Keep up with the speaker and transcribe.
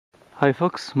Hi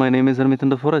folks, my name is Hermit in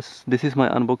the Forest. This is my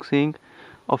unboxing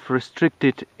of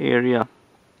Restricted Area.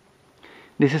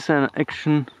 This is an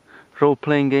action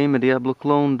role-playing game, a Diablo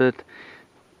clone that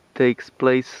takes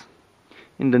place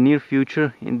in the near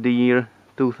future, in the year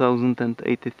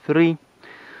 2083,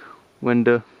 when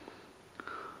the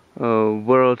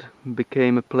world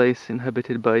became a place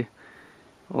inhabited by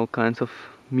all kinds of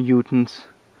mutants,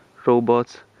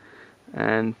 robots,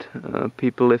 and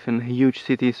people live in huge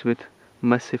cities with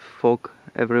massive fog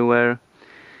everywhere.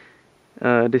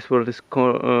 This world is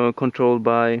controlled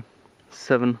by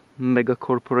 7 mega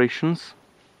corporations,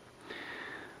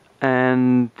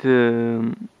 and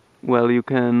well, you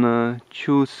can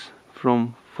choose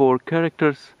from 4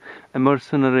 characters: a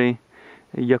mercenary,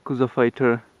 a Yakuza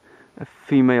fighter, a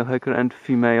female hacker, and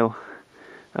female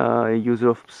user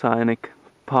of psionic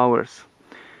powers.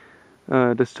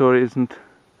 The story isn't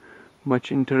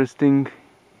much interesting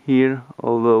here,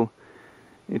 although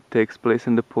it takes place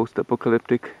in the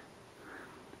post-apocalyptic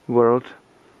world,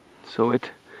 so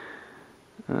it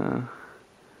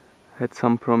had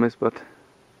some promise, but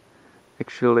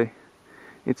actually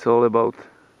it's all about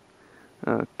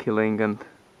killing and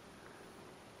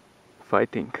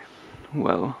fighting.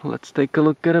 Well, let's take a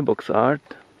look at a box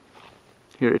art.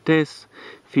 Here it is,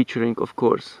 featuring, of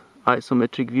course,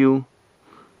 isometric view.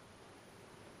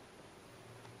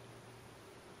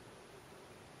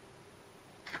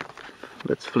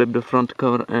 Let's flip the front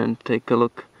cover and take a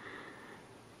look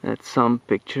at some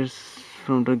pictures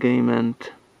from the game and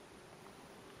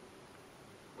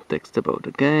text about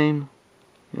the game.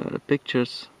 Here are the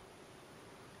pictures.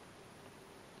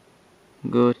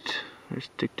 Good.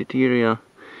 Restricted area.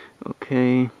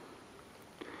 Okay.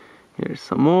 Here's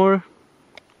some more.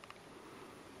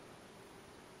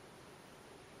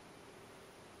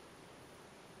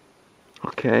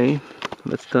 Okay,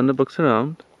 let's turn the box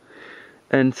around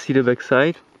and see the back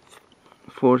side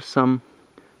for some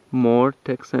more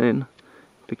text and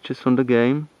pictures from the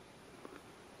game.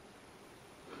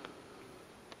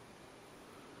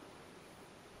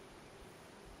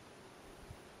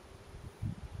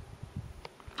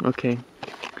 Okay,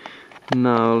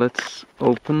 now let's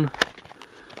open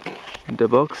the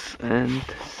box and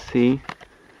see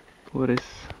what is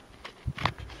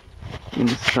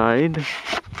inside.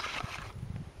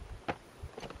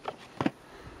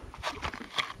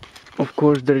 Of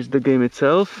course, there is the game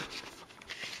itself.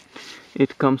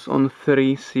 It comes on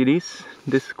 3 CDs,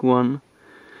 disc 1,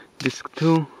 disc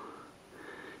 2,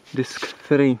 disc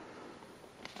 3.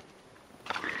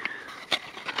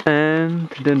 And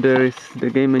then there is the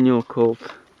game manual called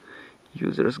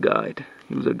user guide,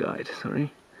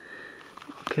 sorry.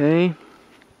 Okay.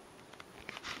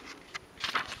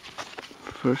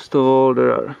 First of all,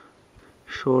 there are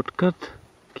shortcut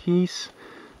keys,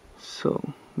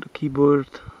 so the keyboard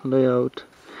layout,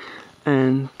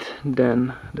 and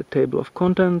then the table of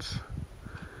contents.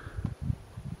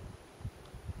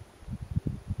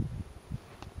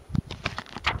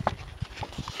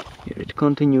 Here it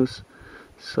continues,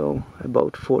 so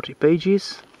about 40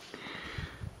 pages.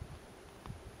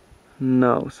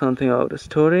 Now something about the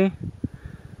story.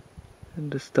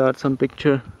 At the start, some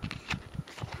picture.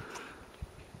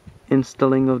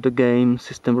 Installing of the game,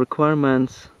 system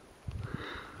requirements,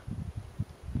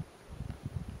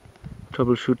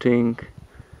 troubleshooting,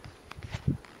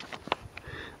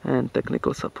 and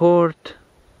technical support.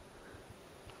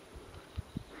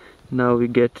 Now we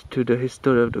get to the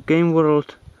history of the game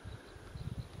world.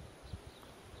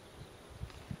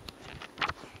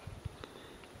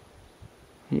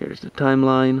 Here is the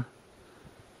timeline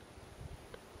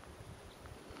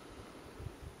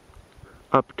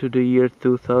up to the year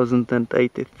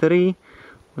 2083,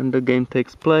 when the game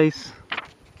takes place.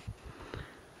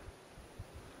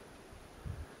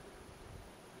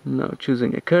 Now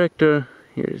choosing a character.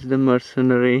 Here is the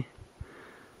mercenary.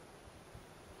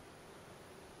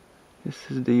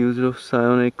 This is the user of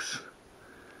Psionics.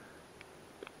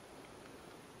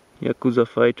 Yakuza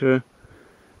fighter.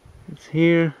 It's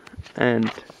here,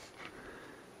 and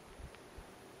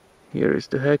here is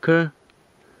the hacker.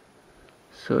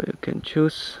 So you can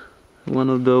choose one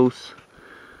of those.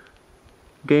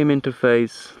 Game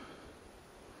interface.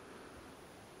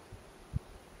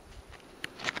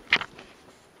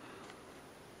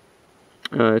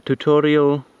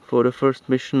 Tutorial for the first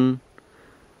mission.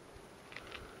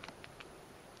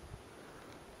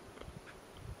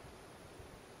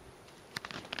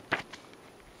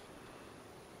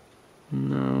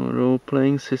 Now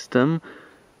role-playing system.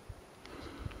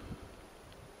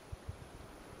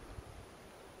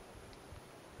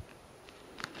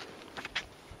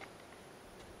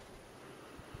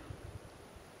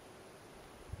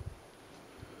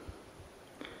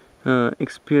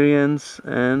 experience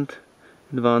and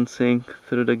advancing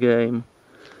through the game.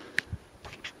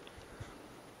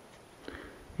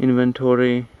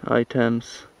 Inventory,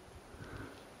 items.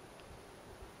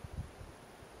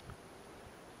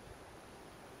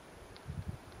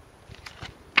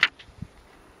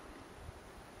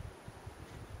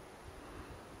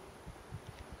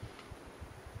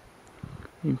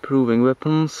 Improving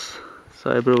weapons,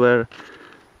 cyberware.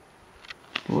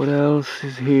 What else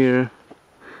is here?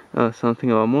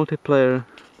 Something about multiplayer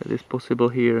that is possible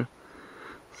here.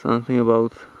 Something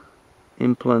about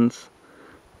implants,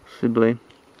 possibly.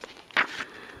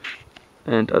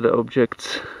 And other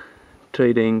objects,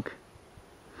 trading.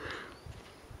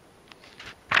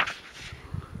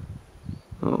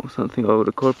 Oh, something about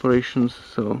the corporations,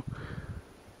 so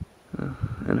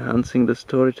enhancing the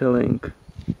storytelling.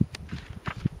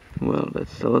 Well,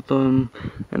 that's Salaton,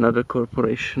 another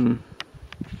corporation.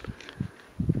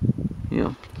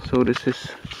 Yeah, so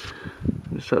these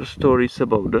are stories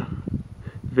about the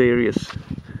various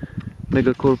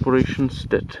mega corporations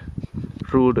that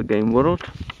rule the game world.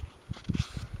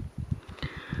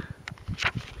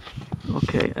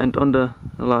 Okay, and on the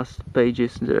last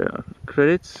pages there are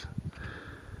credits,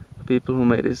 people who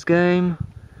made this game,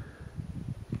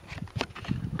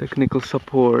 technical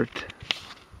support,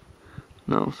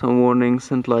 now some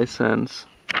warnings and license.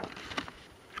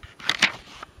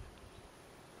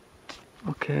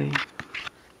 Okay,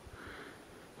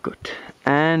 good.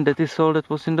 And that is all that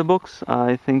was in the box.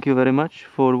 I thank you very much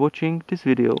for watching this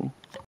video.